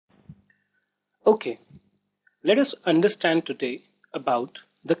Okay, let us understand today about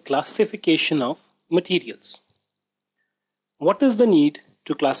the classification of materials. What is the need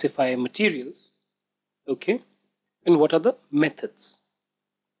to classify materials? Okay, and what are the methods?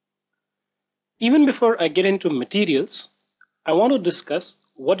 Even before I get into materials, I want to discuss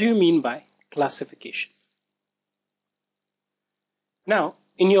what do you mean by classification. Now,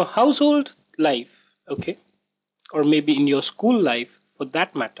 in your household life, okay, or maybe in your school life for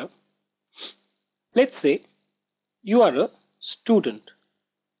that matter, let's say you are a student,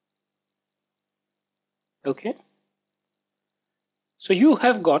 okay? So you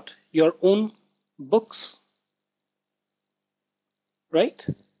have got your own books, right?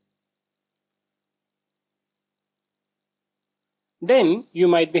 Then you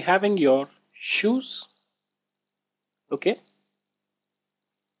might be having your shoes, okay?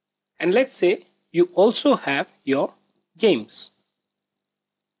 And let's say you also have your games.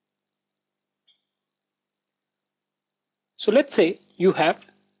 So let's say you have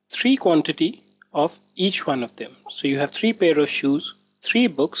three quantity of each one of them. So you have three pair of shoes, three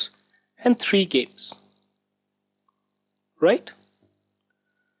books, and three games, right?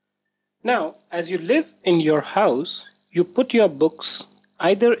 Now, as you live in your house, you put your books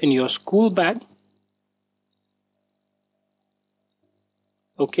either in your school bag,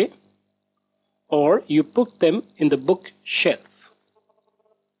 okay, or you put them in the bookshelf.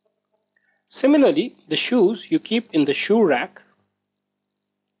 Similarly, the shoes you keep in the shoe rack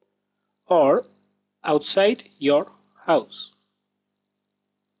or outside your house.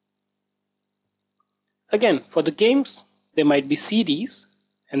 Again, for the games, there might be CDs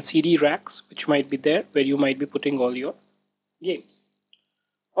and CD racks which might be there where you might be putting all your games.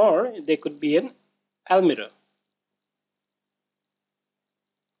 Or there could be an almirah,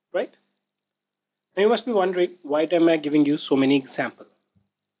 right? Now you must be wondering, why am I giving you so many examples?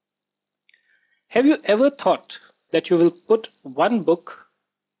 Have you ever thought that you will put one book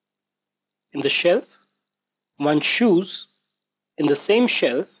in the shelf, one shoes in the same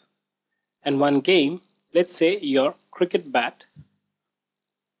shelf, and one game, let's say your cricket bat,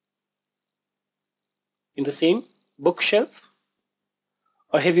 in the same bookshelf?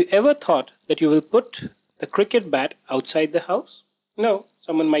 Or have you ever thought that you will put the cricket bat outside the house? No,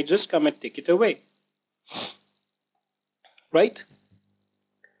 someone might just come and take it away, right?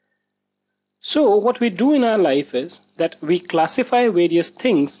 So what we do in our life is that we classify various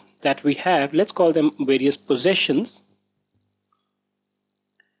things that we have, let's call them various possessions,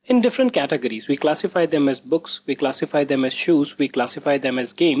 in different categories. We classify them as books, we classify them as shoes, we classify them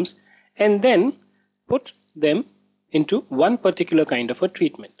as games, and then put them into one particular kind of a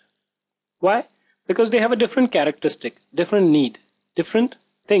treatment. Why? Because they have a different characteristic, different need, different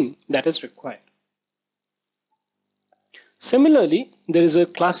thing that is required. Similarly, there is a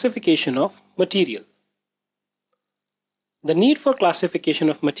classification of material. The need for classification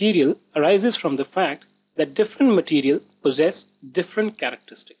of material arises from the fact that different material possess different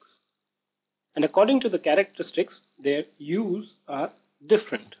characteristics. And according to the characteristics, their use are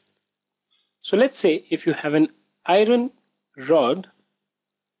different. So let's say if you have an iron rod,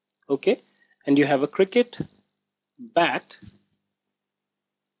 okay, and you have a cricket bat.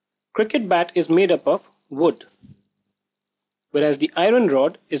 Cricket bat is made up of wood, whereas the iron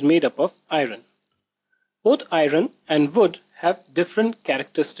rod is made up of iron. Both iron and wood have different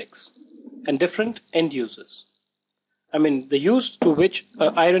characteristics and different end uses. I mean, the use to which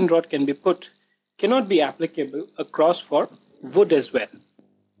an iron rod can be put cannot be applicable across for wood as well.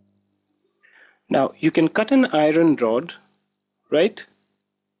 Now, you can cut an iron rod, right?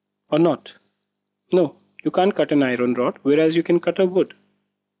 Or not? No, you can't cut an iron rod, whereas you can cut a wood,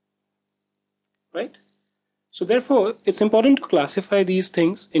 right? So therefore, it's important to classify these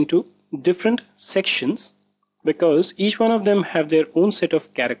things into different sections because each one of them have their own set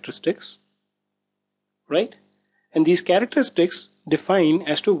of characteristics, right? And these characteristics define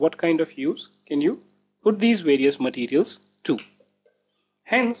as to what kind of use can you put these various materials to.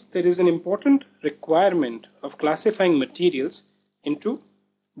 Hence, there is an important requirement of classifying materials into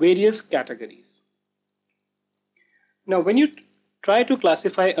various categories. Now, when you try to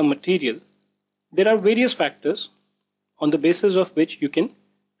classify a material, there are various factors on the basis of which you can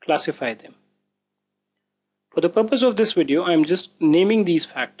classify them. For the purpose of this video, I am just naming these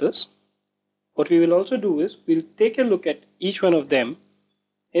factors. What we will also do is we'll take a look at each one of them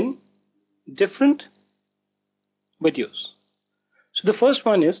in different videos. So the first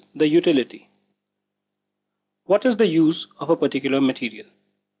one is the utility. What is the use of a particular material?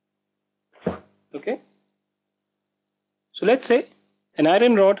 Okay. So let's say an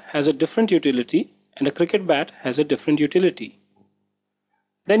iron rod has a different utility and a cricket bat has a different utility.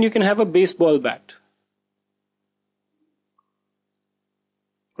 Then you can have a baseball bat,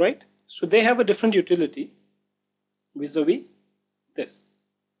 right? So they have a different utility vis-a-vis this,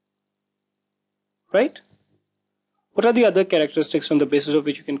 right? What are the other characteristics on the basis of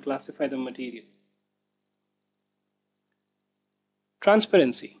which you can classify the material?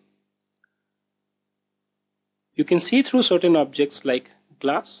 Transparency. You can see through certain objects like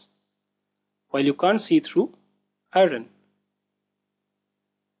glass, while you can't see through iron.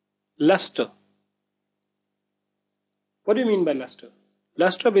 Luster. What do you mean by luster?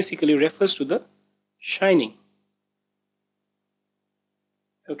 Luster basically refers to the shining.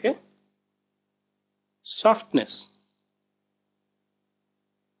 Okay? Softness.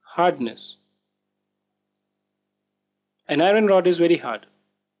 Hardness. An iron rod is very hard,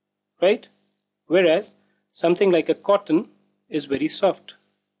 right? Whereas something like a cotton is very soft,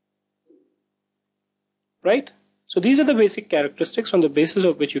 right? So these are the basic characteristics on the basis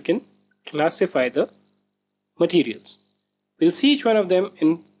of which you can classify the materials. We'll see each one of them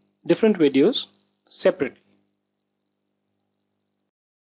in different videos separately.